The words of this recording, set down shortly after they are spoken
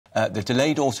The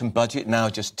delayed autumn budget now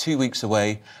just 2 weeks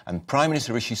away, and Prime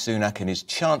Minister Rishi Sunak and his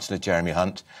Chancellor Jeremy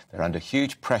Hunt, they're under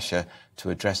huge pressure to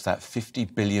address that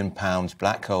 £50 billion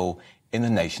black hole in the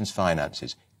nation's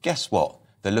finances. Guess what?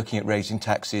 They're looking at raising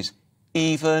taxes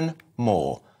even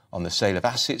more on the sale of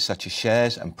assets such as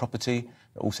shares and property.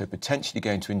 They're also potentially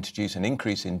going to introduce an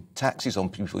increase in taxes on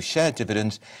people's share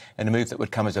dividends in a move that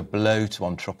would come as a blow to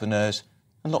entrepreneurs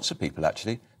and lots of people,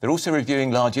 actually. They're also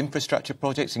reviewing large infrastructure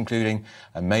projects, including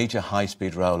a major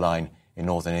high-speed rail line in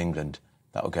northern England.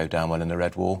 That will go down well in the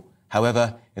Red Wall.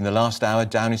 However, in the last hour,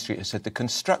 Downing Street has said the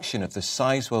construction of the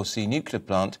Sizewell C nuclear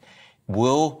plant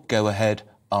will go ahead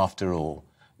after all.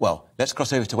 Well, let's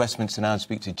cross over to Westminster now and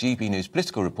speak to GBNews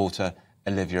political reporter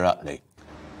Olivia Utley.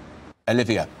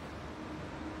 Olivia.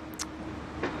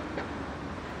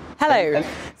 Hello.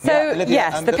 Olivia,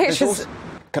 yes, the pictures...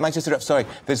 Can I just interrupt? Sorry.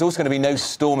 There's also going to be no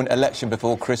stormont election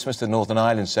before Christmas, the Northern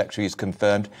Ireland Secretary has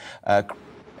confirmed. But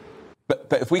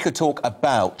if we could talk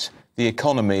about the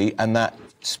economy and that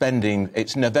spending,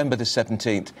 it's November the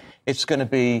 17th.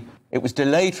 It was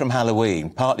delayed from Halloween,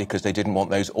 partly because they didn't want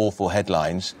those awful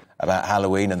headlines about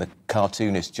Halloween and the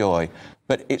cartoonist joy.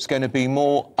 But it's going to be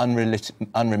more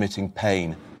unremitting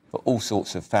pain for all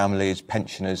sorts of families,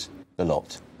 pensioners, the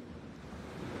lot.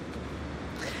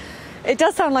 It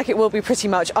does sound like it will be pretty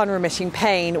much unremitting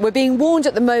pain. We're being warned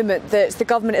at the moment that the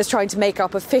government is trying to make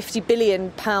up a £50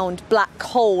 billion black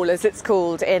hole, as it's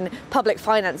called, in public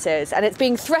finances. And it's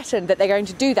being threatened that they're going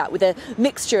to do that with a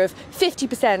mixture of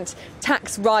 50%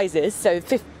 tax rises, so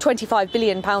 £25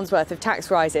 billion worth of tax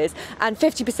rises, and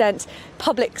 50%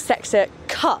 public sector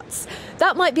cuts.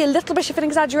 That might be a little bit of an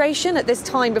exaggeration at this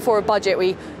time before a budget.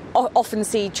 We often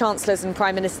see chancellors and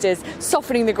prime ministers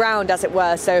softening the ground, as it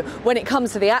were. So when it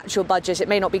comes to the actual budget, it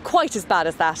may not be quite as bad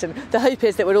as that. And the hope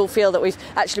is that we'll all feel that we've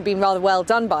actually been rather well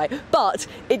done by. But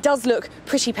it does look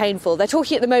pretty painful. They're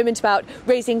talking at the moment about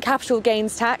raising capital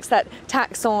gains tax, that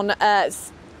tax on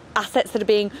assets that are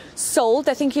being sold.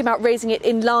 They're thinking about raising it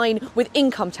in line with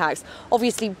income tax.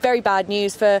 Obviously, very bad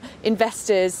news for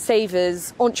investors,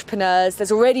 savers, entrepreneurs.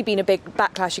 There's already been a big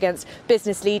backlash against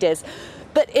business leaders.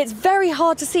 But it's very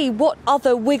hard to see what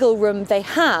other wiggle room they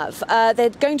have. They're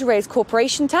going to raise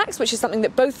corporation tax, which is something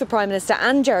that both the Prime Minister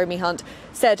and Jeremy Hunt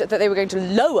said that they were going to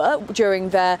lower during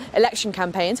their election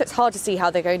campaign. So it's hard to see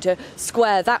how they're going to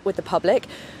square that with the public.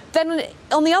 Then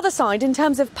on the other side, in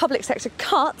terms of public sector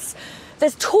cuts,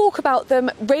 there's talk about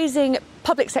them raising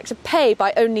public sector pay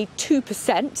by only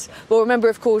 2%. Well, remember,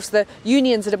 of course, the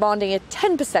unions are demanding a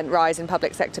 10% rise in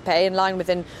public sector pay in line with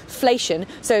inflation.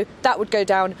 So that would go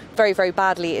down very, very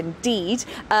badly indeed.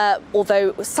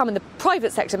 Although some in the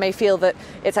private sector may feel that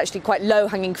it's actually quite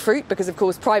low-hanging fruit because, of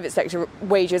course, private sector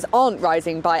wages aren't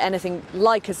rising by anything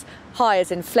like as high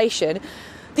as inflation.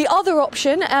 The other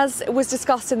option, as was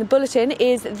discussed in the bulletin,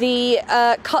 is the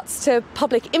cuts to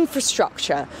public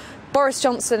infrastructure. Boris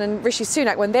Johnson and Rishi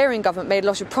Sunak, when they were in government, made a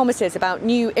lot of promises about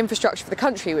new infrastructure for the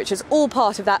country, which is all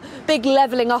part of that big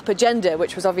levelling up agenda,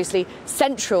 which was obviously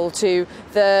central to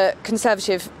the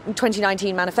Conservative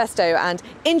 2019 manifesto and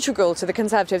integral to the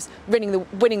Conservatives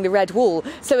winning the Red Wall.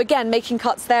 So again, making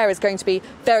cuts there is going to be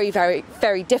very, very,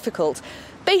 very difficult.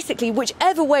 Basically,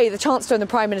 whichever way the Chancellor and the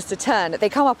Prime Minister turn, they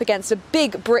come up against a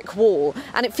big brick wall,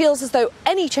 and it feels as though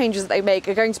any changes that they make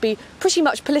are going to be pretty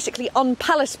much politically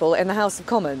unpalatable in the House of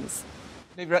Commons.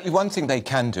 One thing they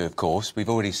can do, of course, we've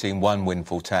already seen one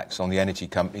windfall tax on the energy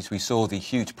companies. We saw the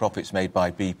huge profits made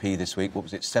by BP this week. What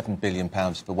was it, £7 billion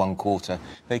for 1 quarter?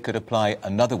 They could apply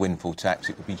another windfall tax.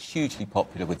 It would be hugely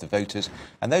popular with the voters.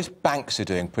 And those banks are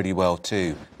doing pretty well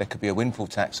too. There could be a windfall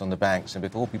tax on the banks. And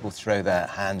before people throw their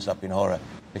hands up in horror,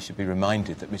 they should be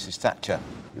reminded that Mrs Thatcher,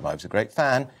 who I was a great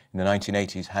fan, in the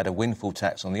 1980s had a windfall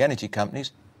tax on the energy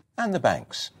companies and the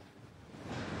banks.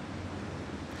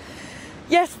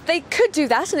 Yes, they could do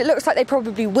that, and it looks like they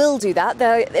probably will do that.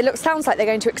 Sounds like they're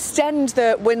going to extend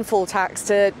the windfall tax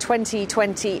to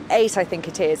 2028, I think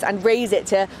it is, and raise it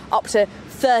to up to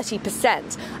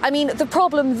 30%. I mean, the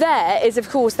problem there is, of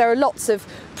course, there are lots of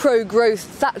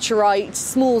pro-growth, Thatcherite,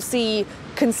 small c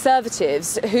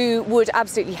Conservatives who would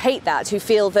absolutely hate that, who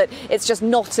feel that it's just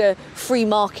not a free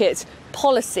market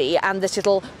policy and that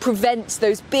it'll prevent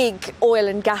those big oil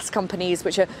and gas companies,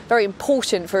 which are very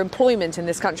important for employment in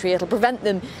this country, it'll prevent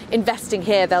them investing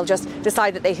here. They'll just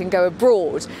decide that they can go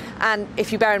abroad. And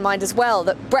if you bear in mind as well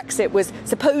that Brexit was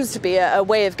supposed to be a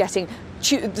way of getting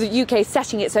the UK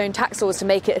setting its own tax laws to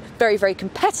make it very, very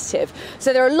competitive.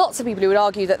 So there are lots of people who would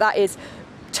argue that that is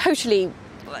totally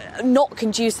not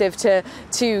conducive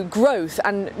to growth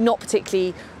and not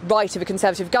particularly right of a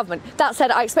Conservative government. That said,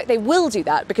 I expect they will do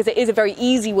that because it is a very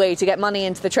easy way to get money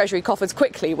into the Treasury coffers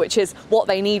quickly, which is what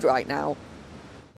they need right now.